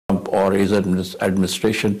or his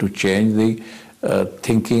administration to change the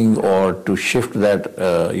thinking or to shift that,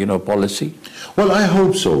 policy? Well, I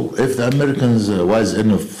hope so. If the Americans are wise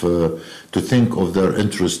enough to think of their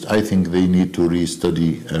interest, I think they need to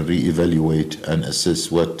re-study and re-evaluate and assess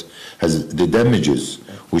what has the damages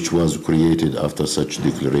which was created after such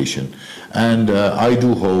declaration. And I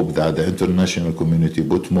do hope that the international community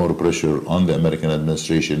put more pressure on the American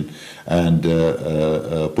administration and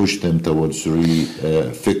push them towards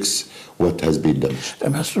fix what has been damaged.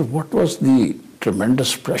 Ambassador, what was the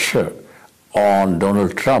tremendous pressure on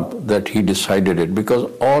Donald Trump that he decided it? Because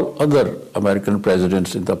all other American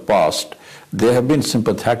presidents in the past, they have been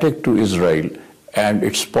sympathetic to Israel and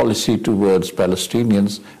its policy towards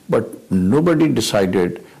Palestinians, but nobody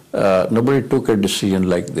decided, nobody took a decision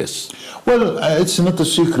like this. Well, it's not a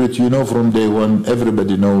secret, from day one,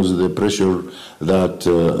 everybody knows the pressure that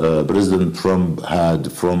President Trump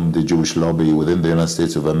had from the Jewish lobby within the United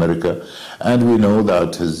States of America. And we know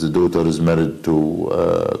that his daughter is married to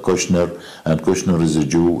Kushner, and Kushner is a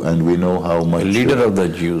Jew, and we know how much... A leader of the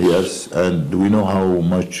Jews. Yes, and we know how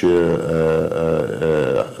much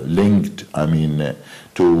linked,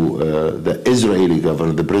 to the Israeli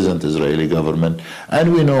government, the present Israeli government,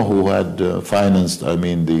 and we know who had financed,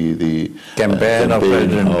 the campaign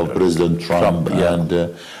of President Trump. Yeah. And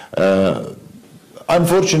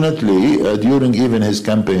unfortunately, during even his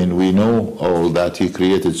campaign, we know all that he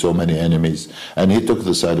created so many enemies, and he took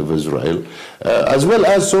the side of Israel, as well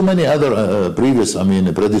as so many other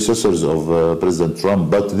predecessors of President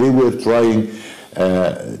Trump. But they were trying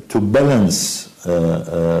to balance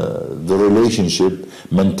the relationship,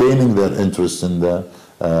 maintaining their interest in the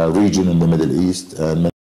region in the Middle East, and